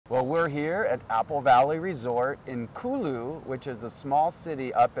Well, we're here at Apple Valley Resort in Kulu, which is a small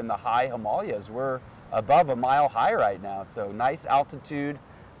city up in the high Himalayas. We're above a mile high right now, so nice altitude,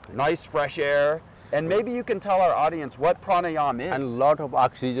 nice fresh air. And maybe you can tell our audience what pranayama is. And a lot of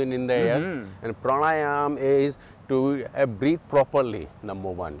oxygen in the air. And pranayama is to breathe properly, number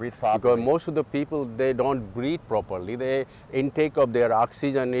one. Breathe properly. Because most of the people, they don't breathe properly. The intake of their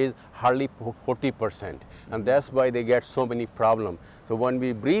oxygen is hardly 40%. And that's why they get so many problems. So when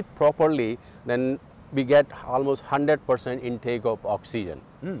we breathe properly, then we get almost 100% intake of oxygen.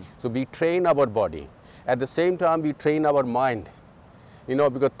 So we train our body. At the same time, we train our mind. You know,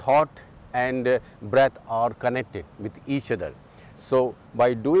 because thought and breath are connected with each other. So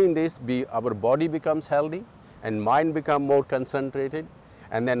by doing this, our body becomes healthy and mind become more concentrated.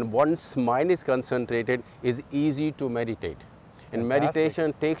 And then once mind is concentrated, it's easy to meditate. And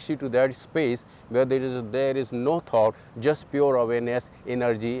meditation takes you to that space where there is no thought, just pure awareness,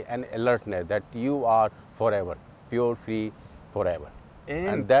 energy and alertness that you are forever, pure, free, forever.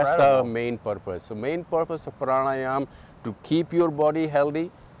 Incredible. And that's the main purpose. So main purpose of pranayama to keep your body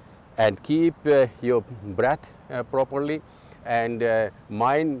healthy and keep your breath properly and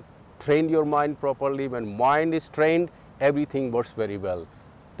mind, train your mind properly. When mind is trained, everything works very well.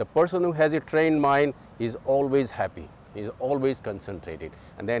 The person who has a trained mind is always happy, is always concentrated,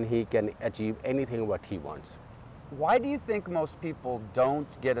 and then he can achieve anything what he wants. Why do you think most people don't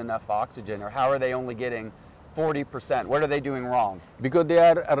get enough oxygen, or how are they only getting 40%? What are they doing wrong? Because they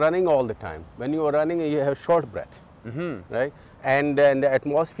are running all the time. When you are running, you have short breath, right? And then the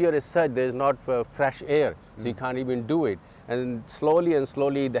atmosphere is such, there is not fresh air, so you can't even do it. And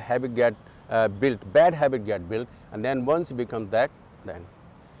slowly the habit get built, bad habit get built, and then once it becomes that, then.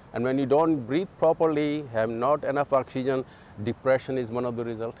 And when you don't breathe properly, have not enough oxygen, depression is one of the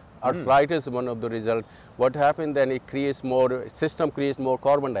results. Arthritis is one of the results. What happens then, it creates more, system creates more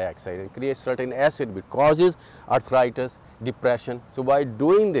carbon dioxide and creates certain acid which causes arthritis, depression. So by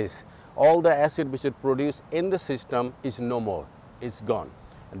doing this, all the acid which is produced in the system is no more, it's gone.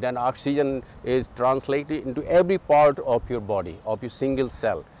 And then oxygen is translated into every part of your body, of your single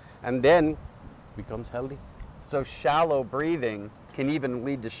cell, and then becomes healthy. So shallow breathing can even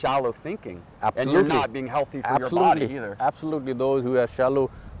lead to shallow thinking. Absolutely. And you're not being healthy for your body either. Absolutely. Those who have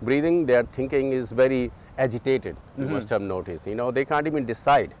shallow breathing, their thinking is very agitated, you must have noticed. You know, they can't even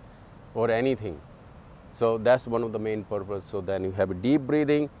decide or anything. So that's one of the main purposes. So then you have a deep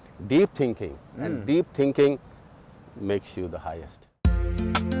breathing, deep thinking, and deep thinking makes you the highest.